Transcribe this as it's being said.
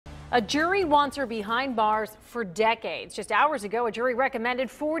A jury wants her behind bars for decades. Just hours ago, a jury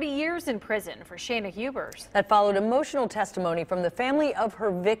recommended 40 years in prison for Shayna Hubers. That followed emotional testimony from the family of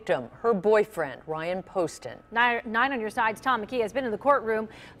her victim, her boyfriend, Ryan Poston. Nine on your side's Tom McKee has been in the courtroom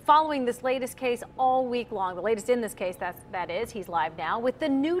following this latest case all week long. The latest in this case, that is, he's live now with the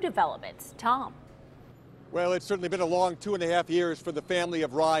new developments. Tom. Well, it's certainly been a long 2.5 years for the family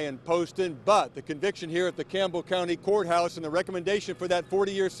of Ryan Poston, but the conviction here at the Campbell County Courthouse and the recommendation for that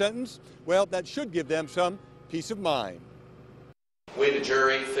 40-year sentence, well, that should give them some peace of mind. We, the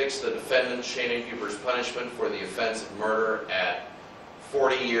jury, fixed the defendant Shayna Hubers' punishment for the offense of murder at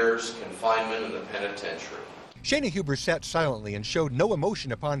 40 years confinement in the penitentiary. Shayna Hubers sat silently and showed no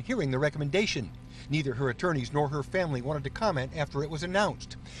emotion upon hearing the recommendation. Neither her attorneys nor her family wanted to comment after it was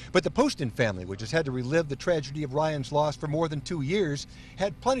announced. But the Poston family, which has had to relive the tragedy of Ryan's loss for more than 2 years,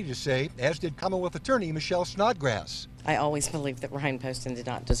 had plenty to say, as did Commonwealth attorney Michelle Snodgrass. I always believed that Ryan Poston did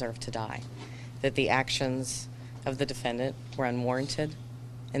not deserve to die, that the actions of the defendant were unwarranted,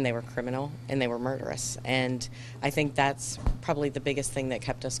 and they were criminal, and they were murderous. And I think that's probably the biggest thing that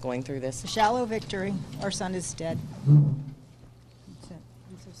kept us going through this. A shallow victory. Our son is dead.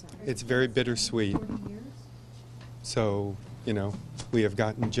 It's very bittersweet. So, you know, we have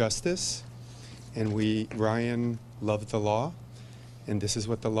gotten justice, and Ryan loved the law, and this is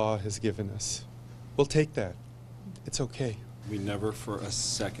what the law has given us. We'll take that. It's okay. We never for a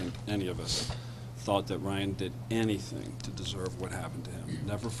second, any of us, thought that Ryan did anything to deserve what happened to him.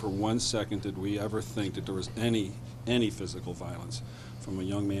 Never for 1 second did we ever think that there was any physical violence from a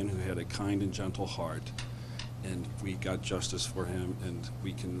young man who had a kind and gentle heart. And we got justice for him, and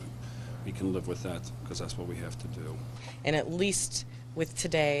we can live with that because that's what we have to do. And at least with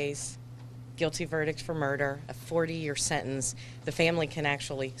today's guilty verdict for murder, a 40-year sentence, the family can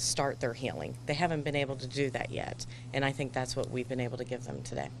actually start their healing. They haven't been able to do that yet, and I think that's what we've been able to give them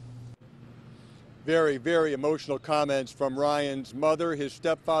today. Very, very emotional comments from Ryan's mother, his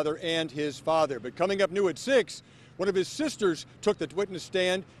stepfather, and his father. But coming up new at 6, one of his sisters took the witness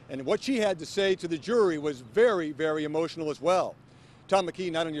stand, and what she had to say to the jury was very, very emotional as well. Tom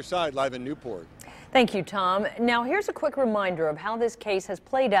McKee, 9 on your side, live in Newport. Thank you, Tom. Now, here's a quick reminder of how this case has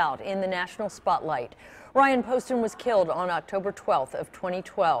played out in the national spotlight. Ryan Poston was killed on October 12th of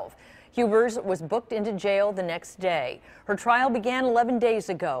 2012. Hubers was booked into jail the next day. Her trial began 11 days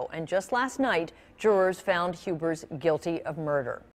ago, and just last night, jurors found Hubers guilty of murder.